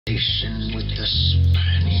with the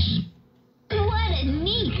Spanish. What a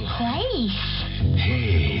neat place.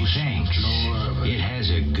 Hey, thanks. It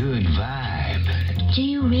has a good vibe. Do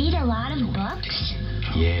you read a lot of books?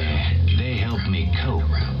 Yeah, they help me cope.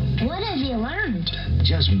 What have you learned?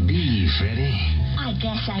 Just be, Freddi. I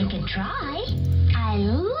guess I could try. I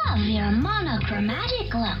love your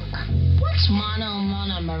monochromatic look. What's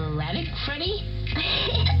monochromatic, Freddi?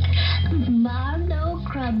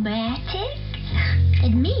 Monochromatic?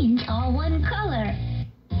 It means all one color.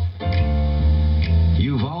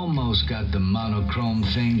 You've almost got the monochrome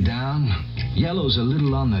thing down. Yellow's a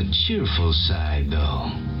little on the cheerful side, though.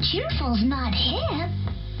 Cheerful's not hip.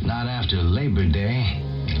 Not after Labor Day.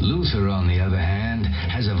 Luther, on the other hand,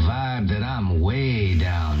 has a vibe that I'm way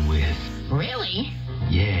down with. Really?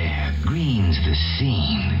 Yeah, green's the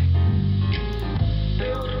scene.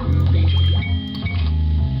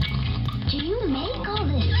 Do you make all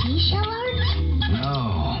this seashell art?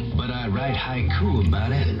 No, but I write haiku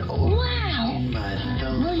about it. Wow!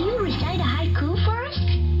 Will you recite a haiku for us?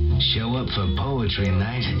 Show up for poetry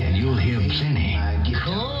night and you'll hear plenty.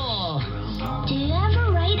 Cool. Do you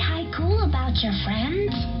ever write haiku about your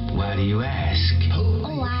friends? Why do you ask?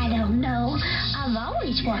 Oh, I don't know. I've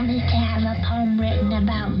always wanted to have a poem written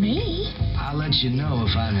about me. I'll let you know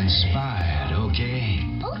if I'm inspired, okay?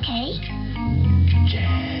 Okay.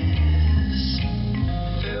 Jazz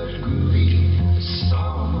felt groovy,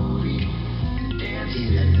 sorry, dance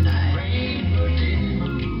in the night.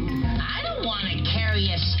 I don't want to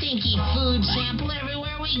carry a stinky food sample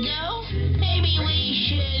everywhere we go. Maybe we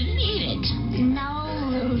should eat it. No,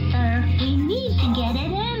 Luther. We need to get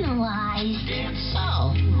it analyzed.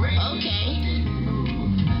 Oh, okay.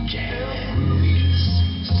 Jazz,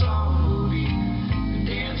 sorry,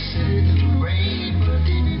 dance in the rain, but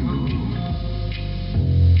didn't move.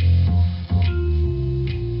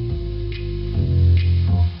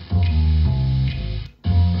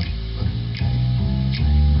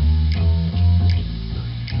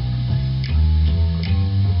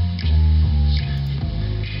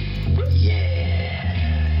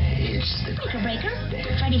 Breaker?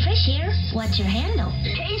 Freddi Fish here. What's your handle?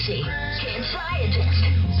 Casey, kid scientist.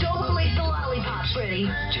 Don't release the lollipop, Freddi.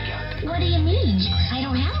 What do you mean? I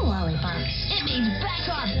don't have a